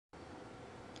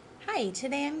Hi,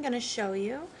 today I'm going to show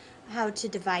you how to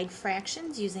divide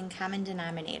fractions using common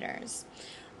denominators.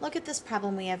 Look at this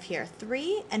problem we have here.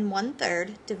 3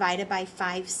 1/3 divided by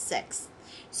 5/6.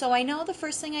 So I know the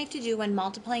first thing I have to do when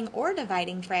multiplying or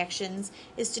dividing fractions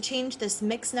is to change this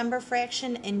mixed number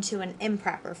fraction into an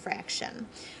improper fraction.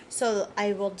 So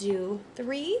I will do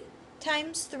 3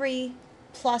 times 3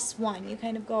 plus 1. You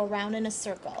kind of go around in a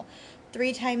circle.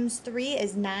 3 times 3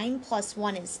 is 9 plus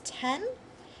 1 is 10.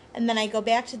 And then I go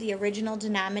back to the original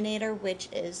denominator, which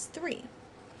is 3.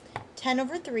 10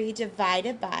 over 3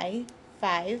 divided by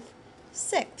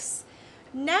 5/6.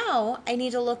 Now I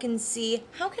need to look and see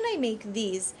how can I make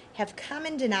these have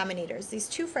common denominators. These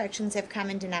two fractions have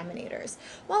common denominators.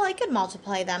 Well, I could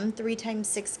multiply them. 3 times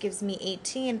 6 gives me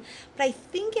 18, but I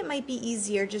think it might be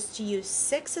easier just to use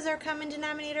 6 as our common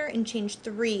denominator and change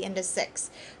 3 into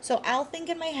 6. So I'll think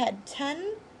in my head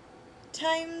 10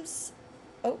 times,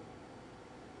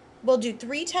 we'll do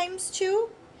 3 times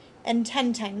 2 and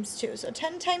 10 times 2. So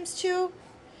 10 times 2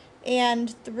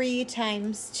 and 3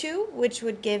 times 2, which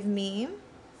would give me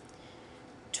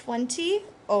 20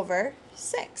 over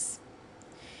 6.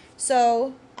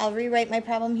 So I'll rewrite my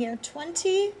problem here.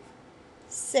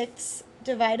 26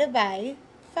 divided by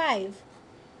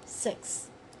 5/6.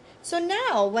 So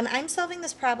now when I'm solving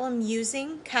this problem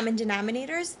using common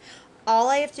denominators, all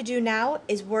I have to do now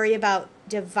is worry about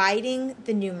dividing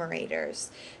the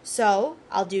numerators. So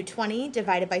I'll do 20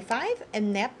 divided by 5,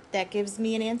 and that gives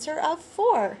me an answer of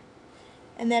 4.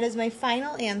 And that is my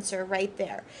final answer right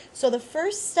there. So the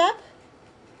first step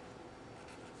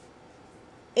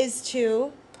is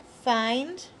to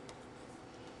find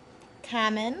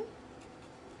common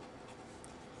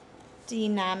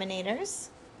denominators.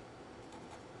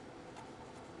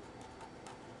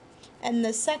 And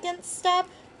the second step,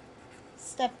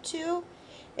 step 2,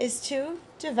 is to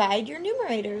divide your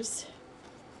numerators.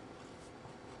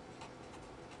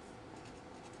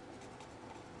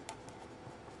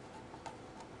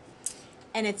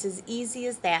 And it's as easy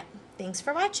as that. Thanks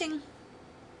for watching.